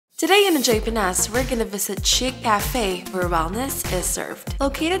Today in Enjoy Pinas, we're gonna visit CHIC Cafe, where wellness is served.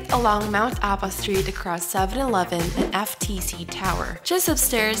 Located along Mount Apo Street across 7-Eleven and FTC Tower. Just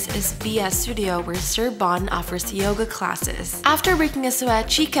upstairs is BS Studio, where Sir Bon offers yoga classes. After breaking a sweat,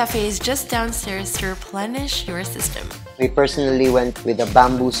 CHIC Cafe is just downstairs to replenish your system. We personally went with a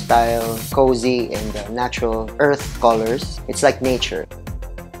bamboo style, cozy and natural earth colors. It's like nature.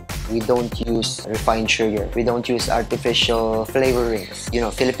 We don't use refined sugar. We don't use artificial flavorings. You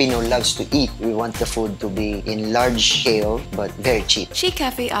know, Filipino loves to eat. We want the food to be in large scale, but very cheap. CHIC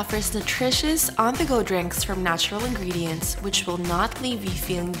Cafe offers nutritious, on-the-go drinks from natural ingredients, which will not leave you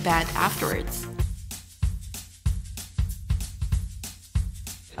feeling bad afterwards.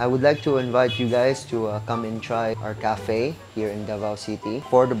 I would like to invite you guys to come and try our cafe here in Davao City.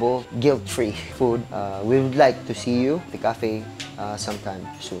 Affordable, guilt-free food. We would like to see you at the cafe sometime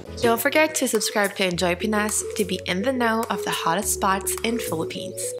soon. Don't forget to subscribe to Enjoy Pinas to be in the know of the hottest spots in Philippines.